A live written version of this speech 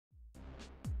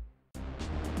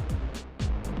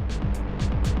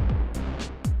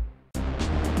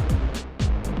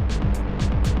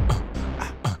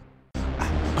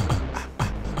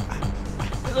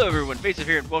Hello everyone, Vaesive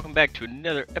here, and welcome back to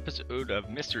another episode of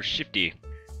Mr. Shifty.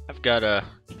 I've got a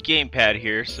gamepad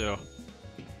here, so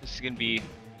this is going to be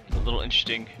a little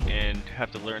interesting and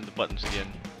have to learn the buttons again.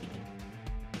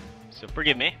 So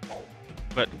forgive me,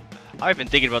 but I've been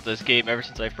thinking about this game ever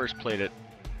since I first played it,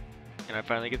 and I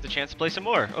finally get the chance to play some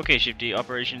more. Okay, Shifty,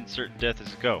 Operation Certain Death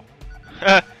is a go.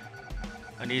 I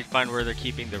need to find where they're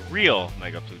keeping the real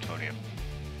Mega Plutonium,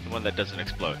 the one that doesn't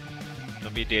explode.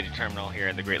 There'll be a data terminal here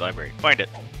in the Great Library. Find it.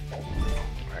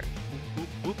 Alright. Whoop,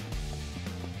 whoop.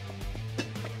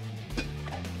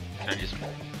 Can I just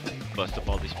bust up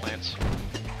all these plants?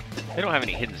 They don't have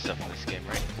any hidden stuff in this game,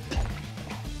 right?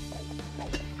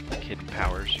 Like hidden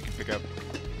powers you can pick up.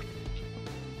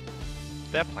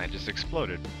 That plant just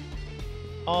exploded.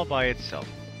 All by itself.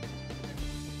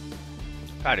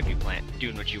 Proud of you, plant.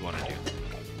 Doing what you want to do.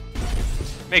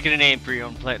 Making a name for your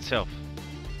own plant self.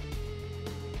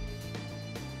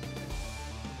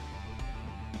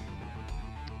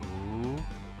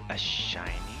 A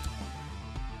shiny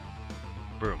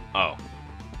broom. Oh.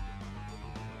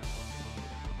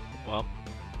 Well,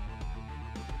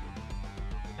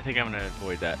 I think I'm gonna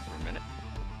avoid that for a minute.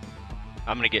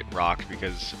 I'm gonna get rocked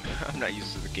because I'm not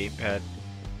used to the gamepad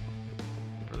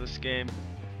for this game.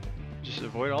 Just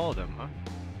avoid all of them, huh?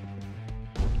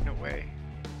 No way.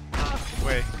 No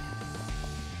way.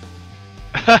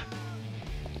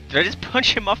 Did I just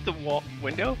punch him off the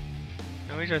window?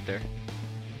 No, he's right there.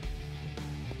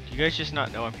 You guys just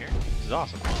not know I'm here? This is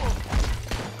awesome.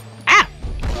 Ah!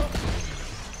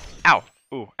 Ow!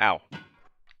 Ooh, ow.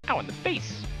 Ow in the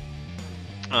face!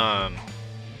 I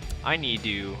need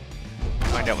to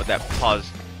find out what that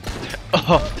paused.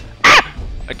 Oh! Ah!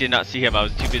 I did not see him. I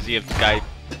was too busy of the guy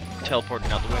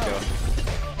teleporting out the window.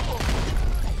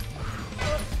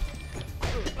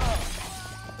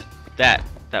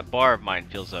 That bar of mine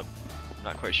fills up. I'm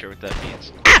not quite sure what that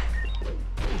means. Ah!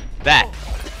 That!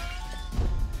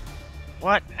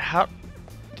 What? How?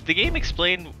 Did the game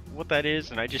explain what that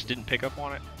is and I just didn't pick up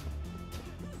on it?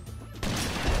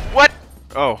 What?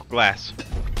 Oh, glass.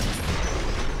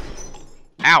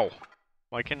 Ow!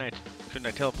 Why couldn't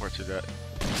I teleport through that?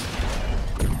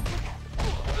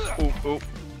 Ooh, ooh.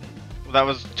 Well, that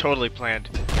was totally planned.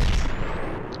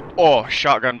 Oh,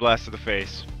 shotgun blast to the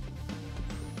face.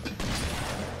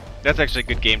 That's actually a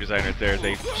good game design right there.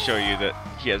 They show you that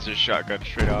he has his shotgun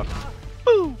straight off.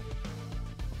 Woo!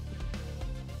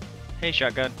 Hey,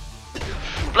 shotgun.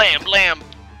 Blam, blam.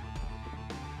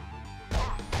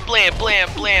 Blam, blam,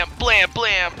 blam, blam,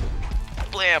 blam.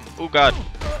 Blam. Oh, God.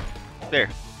 There.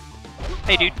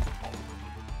 Hey, dude.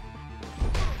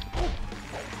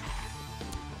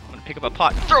 I'm gonna pick up a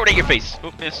pot and throw it at your face.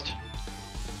 Oh, missed.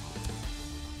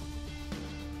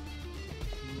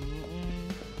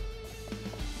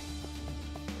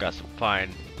 Got some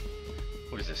fine.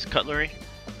 What is this? Cutlery?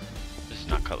 This is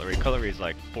not cutlery. Cutlery is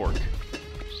like fork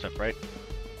stuff, right?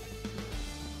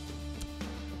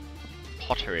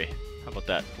 Pottery. How about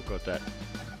that? We'll go with that.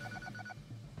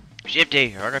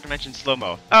 Shifty! I forgot to mention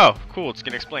slow-mo. Oh, cool. It's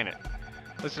gonna explain it.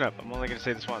 Listen up. I'm only gonna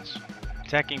say this once.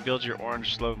 Attacking builds your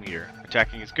orange slow meter.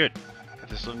 Attacking is good. If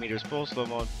the slow meter is full,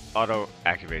 slow-mo auto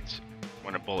activates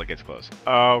when a bullet gets close.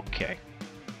 Okay.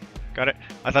 Got it?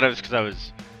 I thought it was because I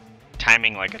was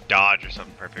timing like a dodge or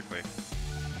something perfectly.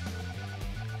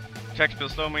 Attack to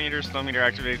build slow meter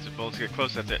activates if bullets get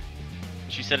close, that's it.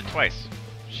 She said it twice.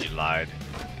 She lied.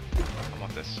 I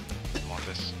want this. I want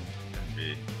this.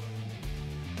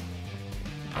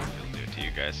 I'll do it to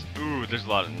you guys. Ooh, there's a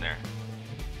lot in there.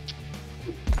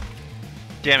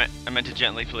 Damn it, I meant to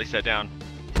gently place that down.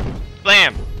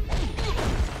 Blam!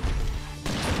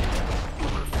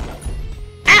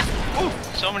 Ah! Ooh,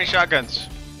 so many shotguns.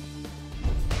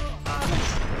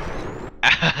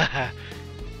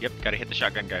 Yep, gotta hit the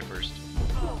shotgun guy first.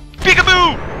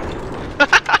 Peekaboo!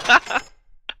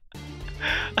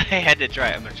 I had to try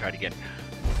it. I'm gonna try it again.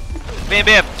 Bam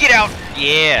bam, get out!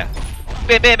 Yeah!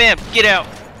 Bam bam bam, get out!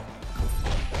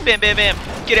 Bam bam bam,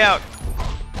 get out!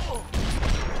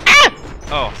 Ah!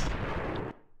 Oh.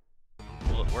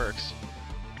 Well, it works.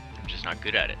 I'm just not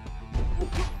good at it.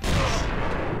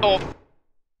 Oh!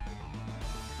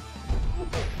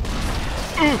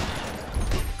 Ooh.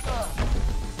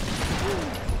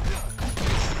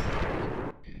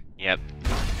 Yep.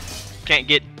 Can't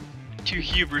get too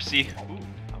hubrisy. Ooh,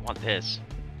 I want this.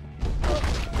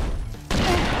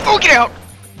 Oh, get out!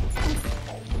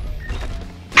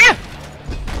 Ah!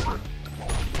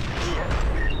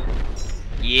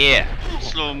 Yeah.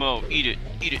 Slow-mo. Eat it.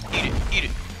 Eat it. Eat it. Eat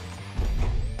it.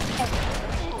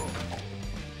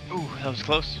 Ooh, that was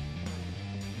close.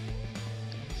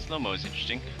 Slow-mo is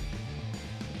interesting.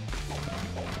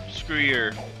 Screw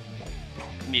your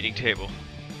meeting table.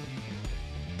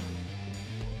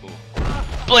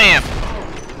 Blam!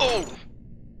 Oh!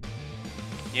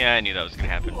 Yeah, I knew that was gonna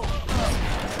happen.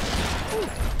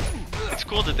 It's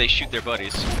cool that they shoot their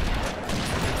buddies.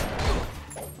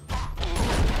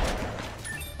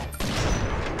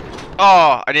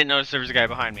 Oh, I didn't notice there was a guy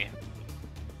behind me.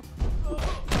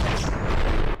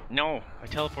 No, I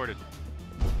teleported.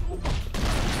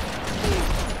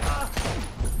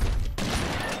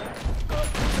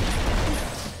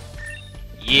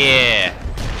 Yeah.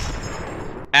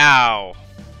 Ow.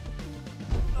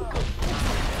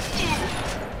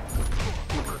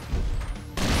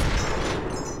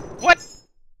 What?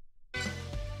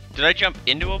 Did I jump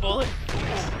into a bullet?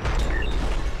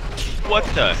 What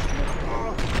the?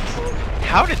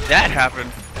 How did that happen?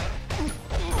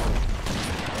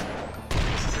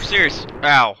 For serious.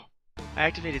 Ow. I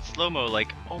activated slow-mo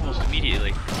like almost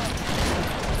immediately.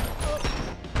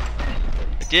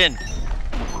 I did.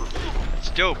 It's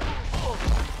dope.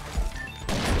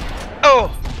 Oh!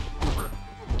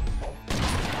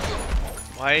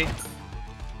 Why?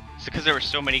 Is it because there were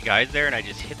so many guys there and I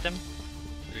just hit them?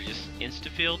 They're just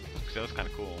insta-field? Because that was kind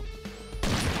of cool.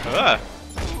 Ah!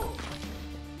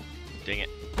 Dang it.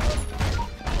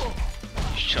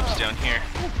 These chumps down here.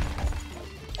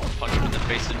 Punch him in the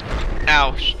face and...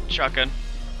 Ow! Shotgun.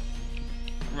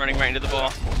 I'm running right into the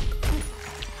ball.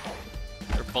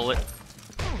 Or bullet.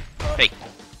 Hey!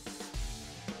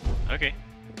 Okay.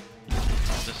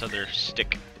 What's this other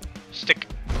stick? Stick!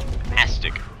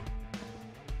 Mastic.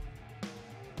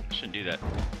 Shouldn't do that.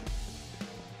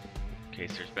 Okay,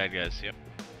 so there's bad guys, yep.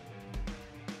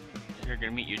 You're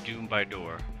gonna meet your doom by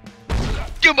door.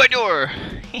 Doom by door!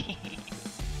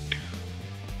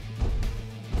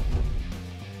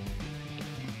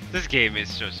 This game is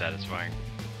so satisfying.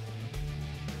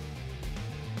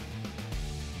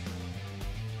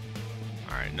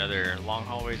 Alright, another long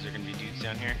hallways. There are gonna be dudes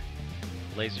down here.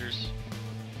 Lasers.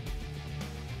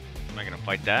 Am I gonna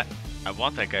fight that? I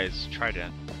want that guy's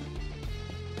Trident.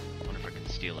 I wonder if I can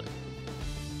steal it.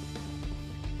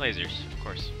 Lasers, of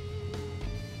course.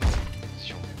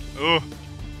 Oh!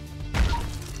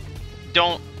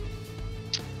 Don't!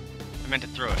 I meant to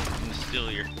throw it. I'm gonna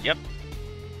steal your... Yep.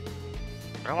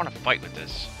 But I want to fight with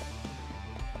this.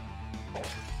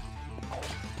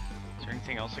 Is there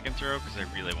anything else I can throw? Because I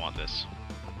really want this.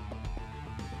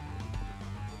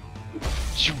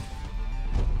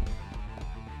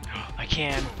 I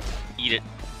can eat it.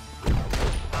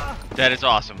 That is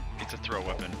awesome. It's a throw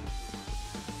weapon.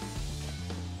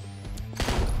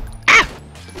 Ah!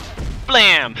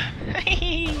 Blam!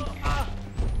 It'd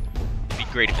be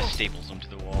great if it staples them to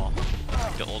the wall.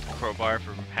 Like the old crowbar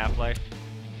from Half-Life.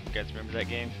 You guys remember that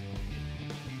game?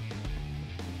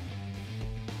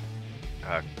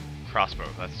 Crossbow,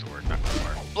 that's the word, not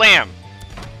crowbar. Blam!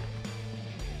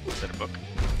 Is that a book?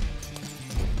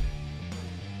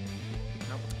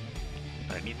 Nope.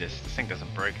 But I need this. This thing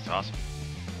doesn't break, it's awesome.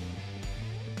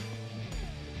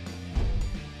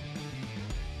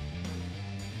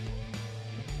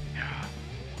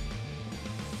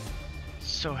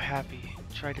 So happy.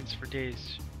 Tridents for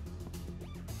days.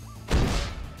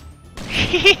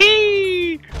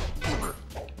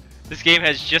 This game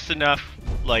has just enough,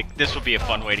 like, this will be a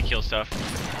fun way to kill stuff,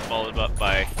 followed up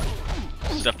by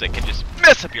stuff that can just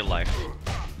mess up your life.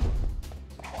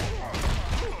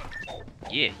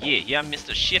 Yeah, I'm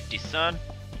Mr. Shifty, son.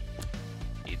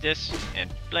 Eat this,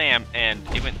 and blam, and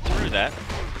it went through that.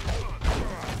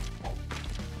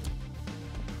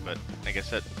 But, I guess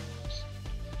that...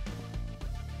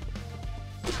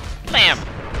 Blam!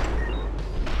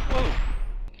 Whoa!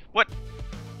 What?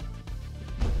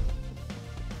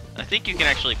 I think you can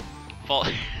actually fall...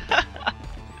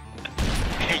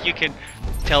 You can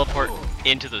teleport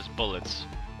into those bullets.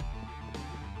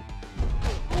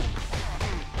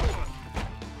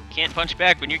 Can't punch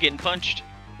back when you're getting punched.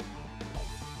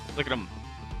 Look at them.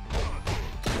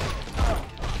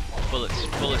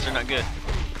 Bullets are not good.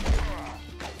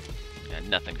 Yeah,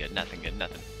 nothing good, nothing good,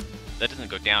 nothing. That doesn't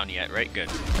go down yet, right? Good.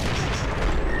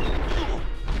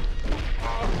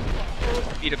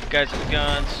 Beat up the guys with the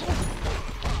guns.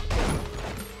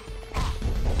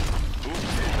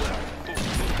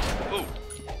 Ooh.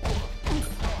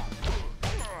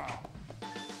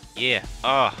 Yeah.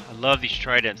 Oh, I love these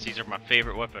tridents. These are my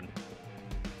favorite weapon.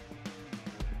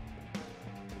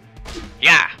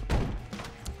 Yeah.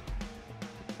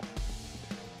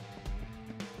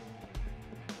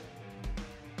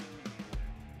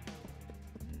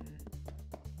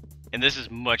 And this is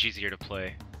much easier to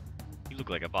play. You look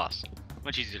like a boss.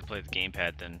 Much easier to play with the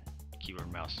gamepad than keyboard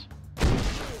and mouse.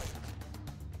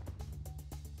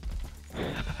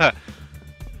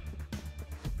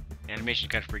 Animation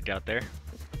kind of freaked out there.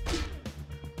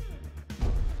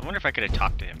 I wonder if I could have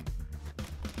talked to him.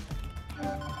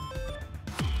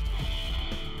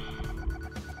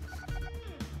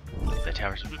 The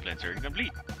tower's blueprints are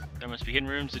incomplete. There must be hidden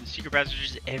rooms and secret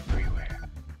passages everywhere.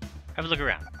 Have a look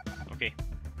around. Okay.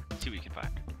 See what you can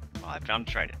find. Well, I found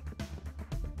Trident.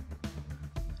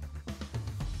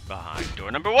 Behind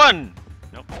door number 1!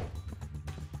 Nope.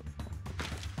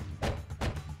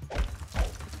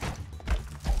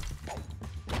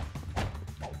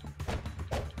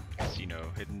 See no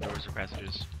hidden doors or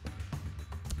passages.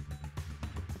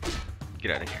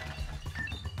 Get out of here.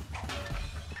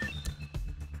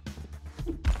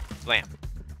 Slam.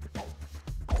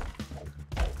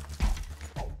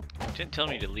 It didn't tell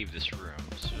me to leave this room,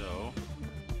 so...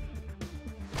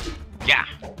 Yeah!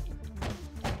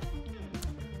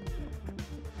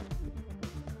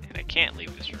 And I can't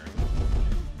leave this room.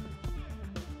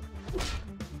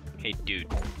 Hey, dude.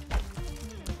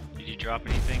 Did you drop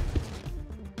anything?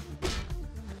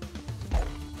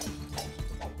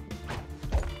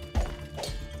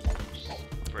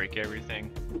 Just break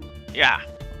everything. Yeah!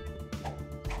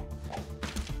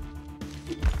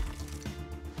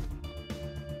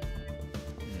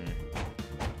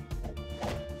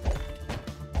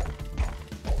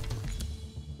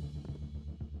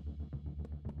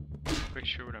 Quite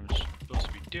sure what I'm supposed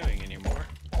to be doing anymore.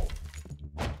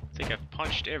 I think I've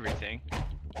punched everything.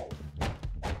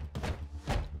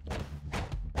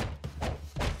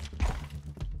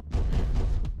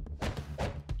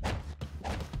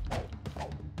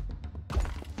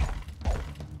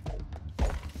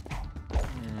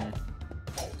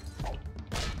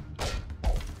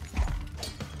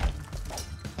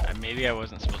 Maybe I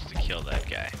wasn't supposed to kill that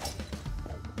guy.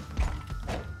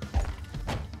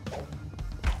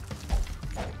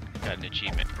 Got an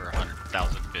achievement for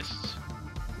 100,000 fists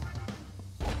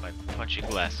by punching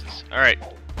glasses. Alright.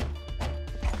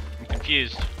 I'm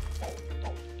confused.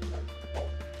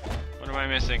 What am I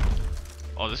missing?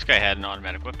 Oh, this guy had an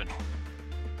automatic weapon.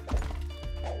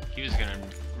 He was gonna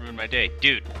ruin my day.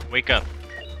 Dude, wake up.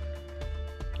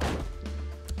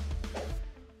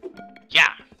 Yeah!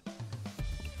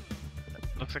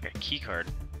 Looks like a key card.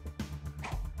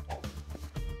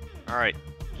 Alright,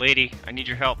 lady, I need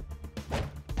your help.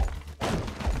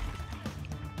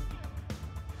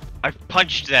 I've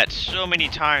punched that so many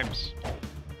times.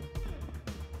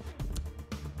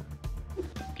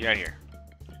 Get out of here.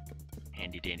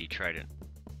 Handy dandy Trident.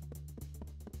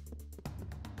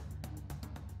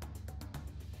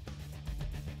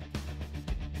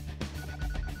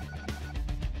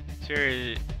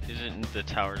 Here isn't the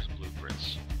tower's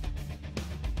blueprints.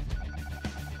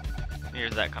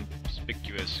 Here's that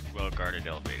conspicuous, well-guarded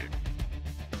elevator.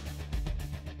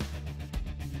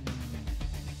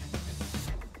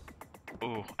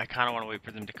 Ooh, I kind of want to wait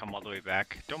for them to come all the way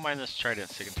back. Don't mind this Trident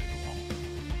sticking through the wall.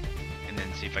 And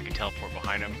then see if I can teleport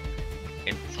behind him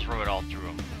and throw it all through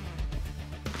him.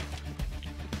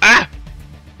 Ah!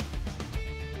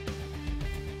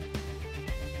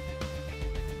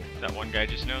 That one guy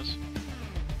just knows.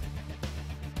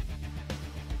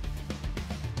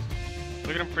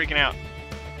 Look at him freaking out.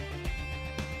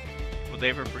 Will they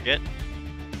ever forget?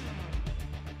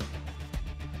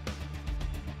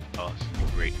 Oh, this is gonna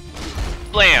be great.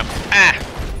 Blam! Ah!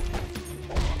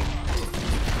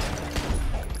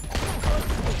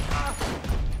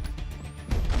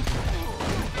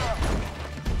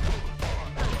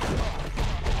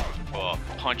 Oh,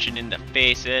 punching in the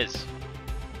faces.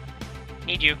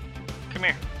 Need you. Come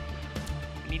here.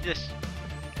 Need this.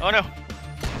 Oh no!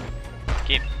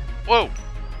 Game. Whoa!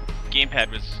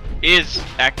 Gamepad is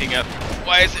acting up.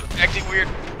 Why is it acting weird?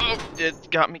 Oh,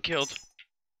 it got me killed.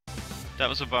 That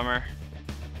was a bummer.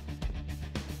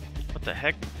 What the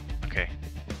heck? Okay.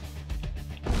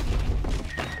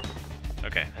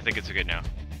 Okay, I think it's good now.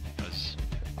 I was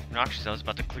obnoxious. I was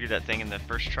about to clear that thing in the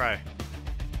first try.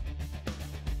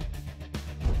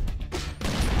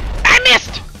 I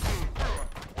missed!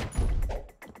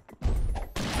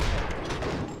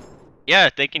 Yeah,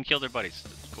 they can kill their buddies.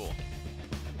 That's cool.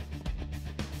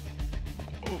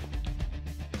 Ooh.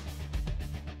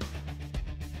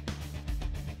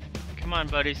 Come on,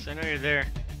 buddies. I know you're there.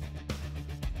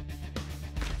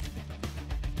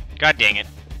 God dang it.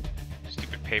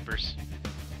 Stupid papers.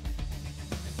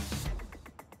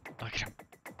 Look at them.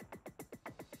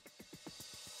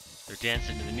 They're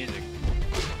dancing to the music.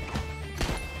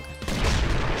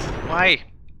 Why?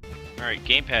 Alright,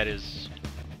 gamepad is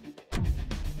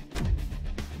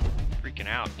freaking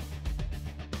out.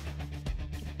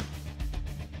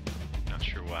 Not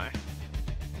sure why.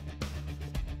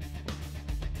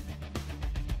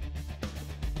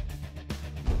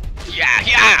 Yeah,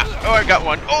 yeah! Oh, I got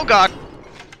one. Oh god!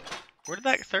 Where did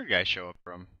that third guy show up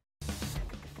from?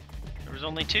 There was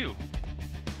only 2.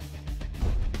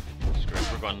 Screw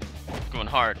it, we're going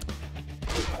hard.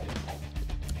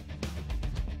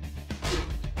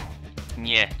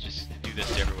 Yeah, just do this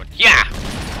to everyone. Yeah!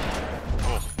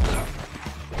 Oh.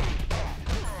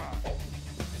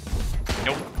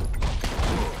 Nope.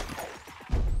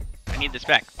 I need this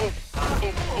back. Oh.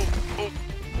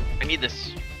 I need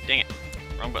this. Dang it.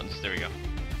 Wrong buttons. There we go.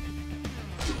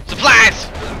 Supplies!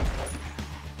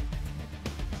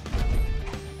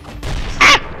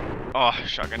 Ah! Oh,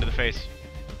 shotgun to the face.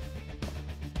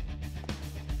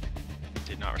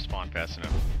 Did not respond fast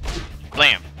enough.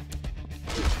 Blam!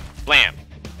 Blam!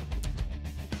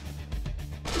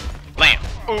 Blam!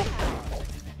 Oh!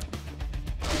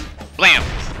 Blam!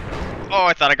 Oh,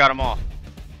 I thought I got them all.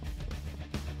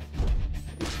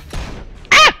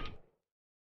 Ah!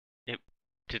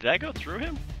 Did that go through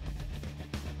him?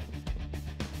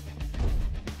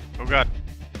 Oh god.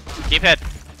 Gamepad!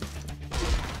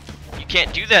 You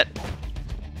can't do that!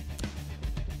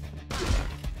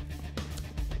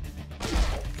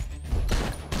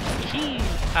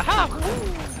 Haha!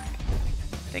 Woo.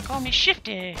 They call me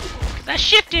Shifty! Cause I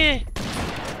shifted!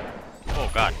 Oh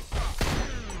god.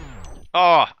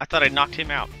 Oh, I thought I knocked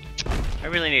him out. I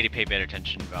really need to pay better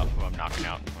attention about who I'm knocking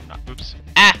out and who I'm not. Oops.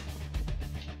 Ah!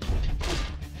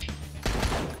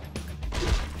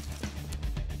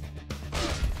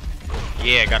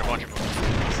 Yeah, got a bunch of them.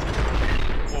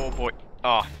 Oh boy.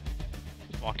 Oh.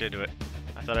 Walked into it.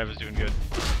 I thought I was doing good.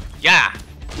 Yeah!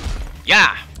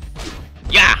 Yeah!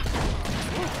 Yeah!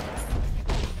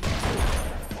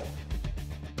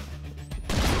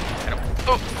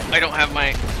 I don't have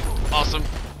my awesome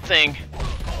thing.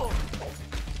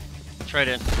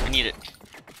 Trident. I need it.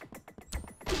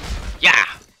 Yeah!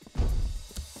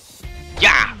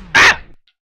 Yeah! Ah!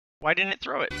 Why didn't it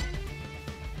throw it?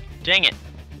 Dang it.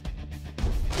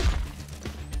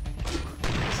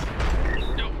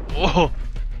 No. Whoa!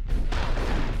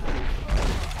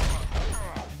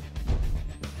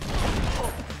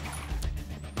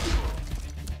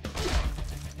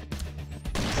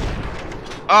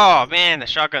 Oh man, the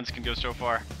shotguns can go so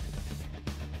far.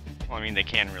 Well, I mean they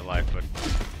can in real life, but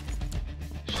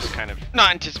it's just kind of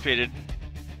not anticipated.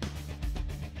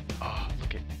 Oh,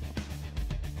 look at...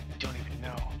 Don't even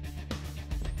know.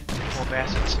 Poor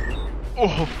bastards.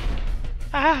 Oh!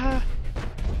 Ah!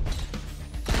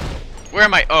 Where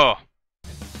am I? Oh!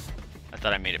 I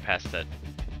thought I made it past that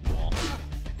wall.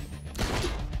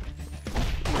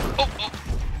 Oh! Oh!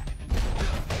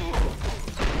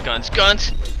 Guns!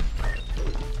 Guns!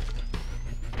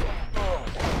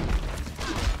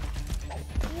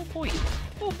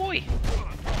 Oh boy!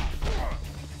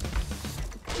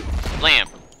 Blam!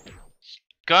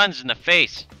 Guns in the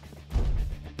face!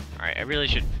 Alright, I really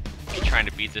should be trying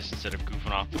to beat this instead of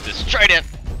goofing off with this Trident!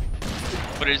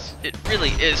 But it really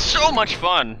is so much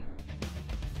fun!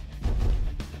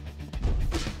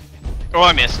 Oh,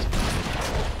 I missed!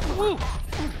 Woo!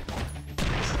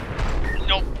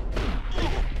 Nope!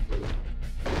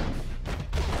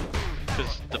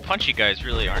 Because the punchy guys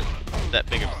really aren't that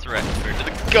big of a threat compared to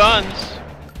the guns.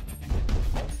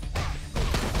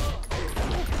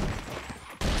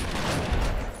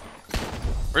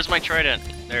 Where's my Trident?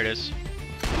 There it is.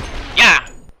 Yeah!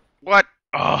 What?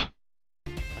 Oh!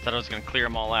 I thought I was gonna clear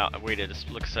them all out. I waited a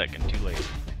split second. Too late.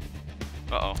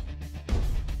 Uh-oh.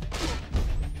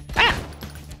 Ah!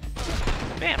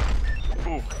 Bam!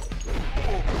 Ooh.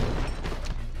 Ooh.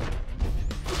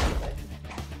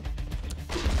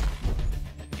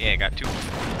 Yeah, I got 2.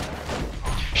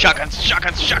 Shotguns!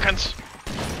 Shotguns! Shotguns!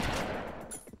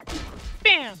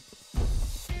 Bam!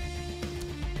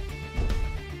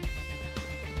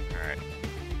 Alright.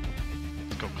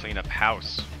 Let's go clean up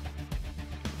house.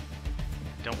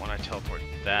 Don't want to teleport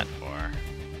that far.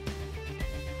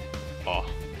 Oh.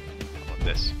 How about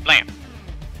this? Blam!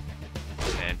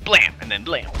 And blam! And then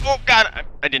blam! Oh god!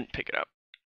 I didn't pick it up.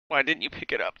 Why didn't you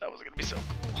pick it up? That was gonna be so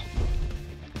cool.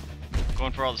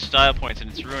 Going for all the style points and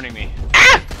it's ruining me.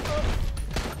 Ah!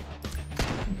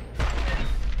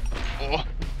 Oh.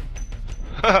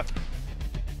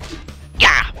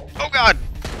 Yeah! Oh god!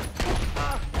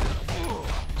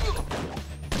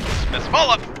 Let's mess them all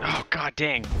up! Oh god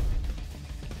dang.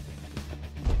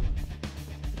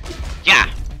 Yeah!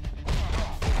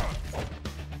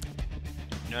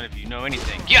 None of you know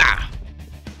anything. Yeah!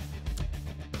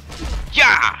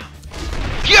 Yeah!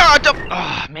 Yeah!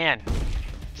 Oh man.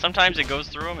 Sometimes it goes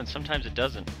through them and sometimes it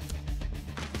doesn't.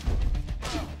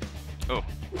 Oh.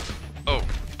 Oh.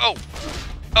 Oh!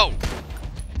 Oh!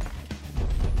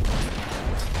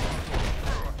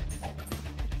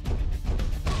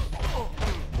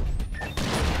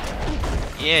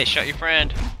 Yeah, shot your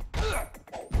friend.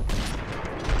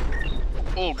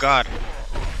 Oh god.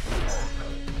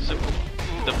 So,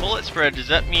 the bullet spread, does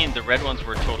that mean the red ones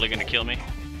were totally gonna kill me?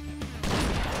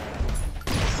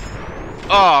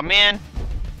 Oh man!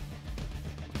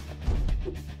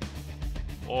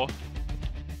 Oh.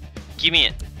 Give me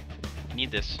it! I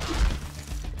need this.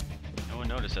 No one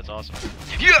noticed, that's awesome.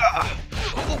 Yeah!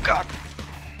 Oh god!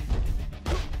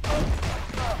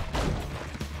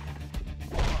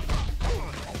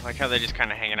 I like how they're just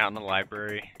kind of hanging out in the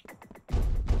library.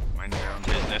 Mind their own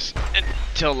business.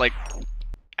 Until like...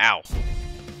 Ow.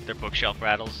 Their bookshelf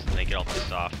rattles and they get all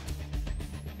pissed off.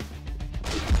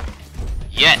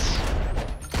 Yes!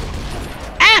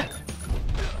 Ah!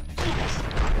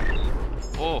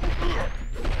 Oh.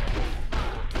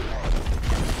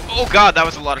 Oh god, that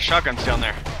was a lot of shotguns down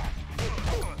there.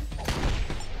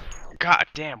 God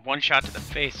damn, one shot to the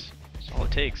face. That's all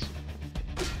it takes.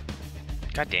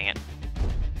 God dang it.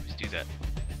 Let's do that.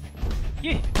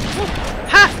 Yeah! Woo!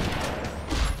 Ha!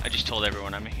 I just told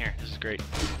everyone I'm in here. This is great.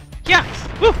 Yeah!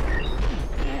 Woo!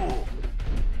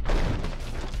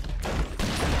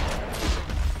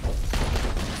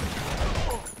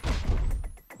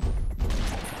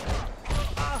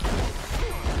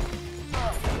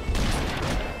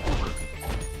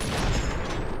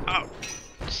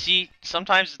 See,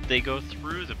 sometimes they go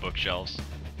through the bookshelves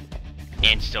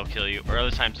and still kill you, or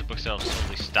other times the bookshelves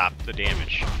totally stop the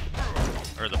damage,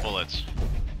 or the bullets.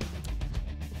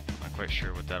 Not quite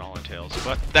sure what that all entails,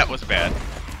 but that was bad.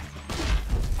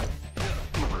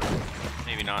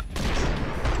 Maybe not.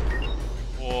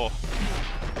 Whoa.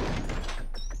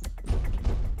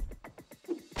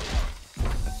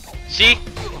 See?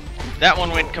 That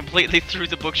one went completely through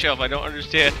the bookshelf, I don't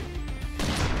understand.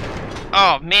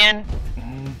 Oh, man!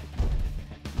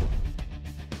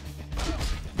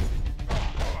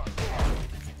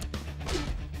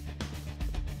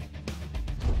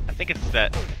 I think it's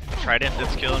that Trident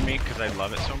that's killing me because I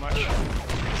love it so much.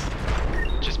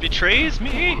 It just betrays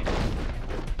me!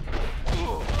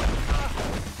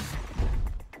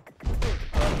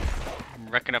 I'm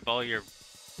wrecking up all your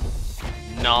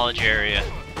knowledge area.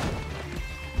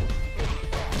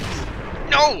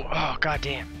 No! Oh,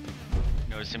 goddamn.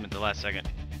 Noticed him at the last second.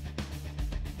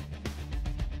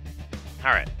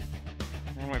 Alright.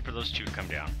 I'm gonna wait for those two to come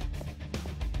down.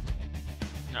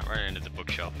 Not running into the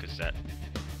bookshelf because that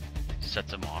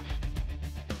sets them off.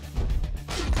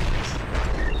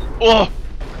 Oh!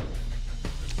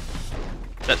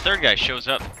 That third guy shows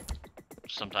up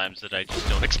sometimes that I just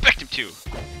don't expect him to.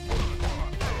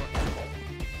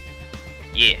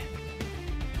 Yeah.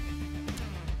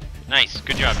 Nice.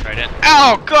 Good job, Trident.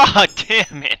 Oh, god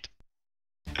damn it!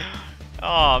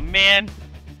 Oh, man.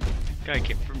 Guy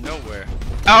came from nowhere.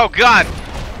 Oh, god!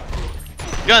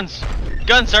 Guns!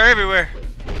 Guns are everywhere!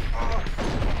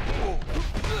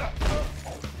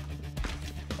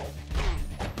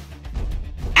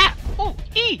 Ah! Oh,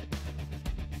 E!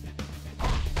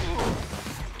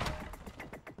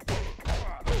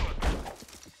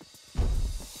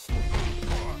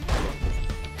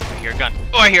 I hear a gun.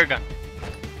 Oh, I hear a gun!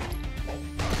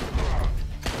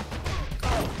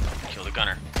 Kill the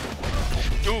gunner.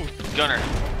 Ooh, gunner.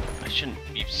 I shouldn't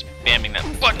be spamming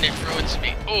that button, it ruins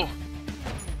me. Oh!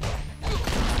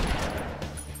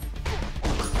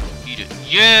 Eat it.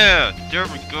 Yeah! There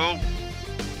we go!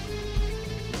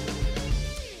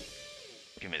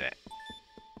 Give me that.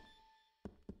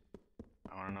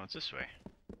 I wanna know it's this way.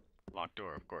 Locked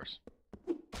door, of course.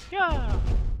 Yeah!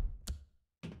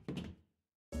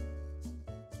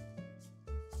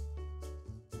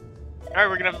 Alright,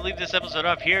 we're gonna have to leave this episode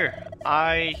up here.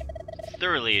 I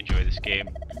thoroughly enjoy this game.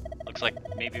 Looks like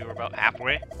maybe we're about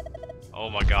halfway. Oh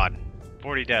my god.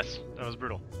 40 deaths. That was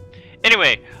brutal.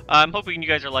 Anyway, I'm hoping you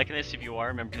guys are liking this. If you are,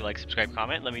 remember to like, subscribe,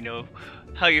 comment. Let me know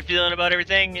how you're feeling about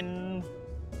everything and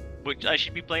what I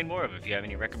should be playing more of. If you have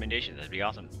any recommendations, that'd be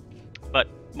awesome. But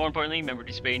more importantly, remember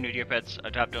to spay, neuter your pets,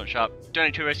 adopt, don't shop,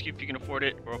 donate to a rescue if you can afford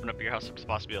it, or open up your house up to the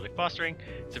possibility of fostering.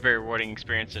 It's a very rewarding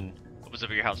experience and opens up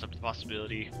your house up to the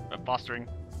possibility of fostering.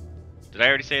 Did I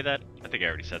already say that? I think I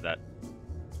already said that.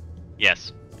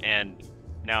 Yes, and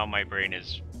now my brain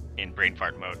is in brain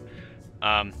fart mode.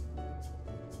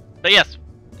 But yes,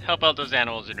 help out those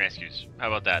animals in rescues. How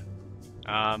about that?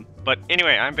 But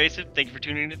anyway, I'm Vaesive. Thank you for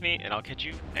tuning in with me, and I'll catch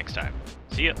you next time.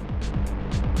 See ya.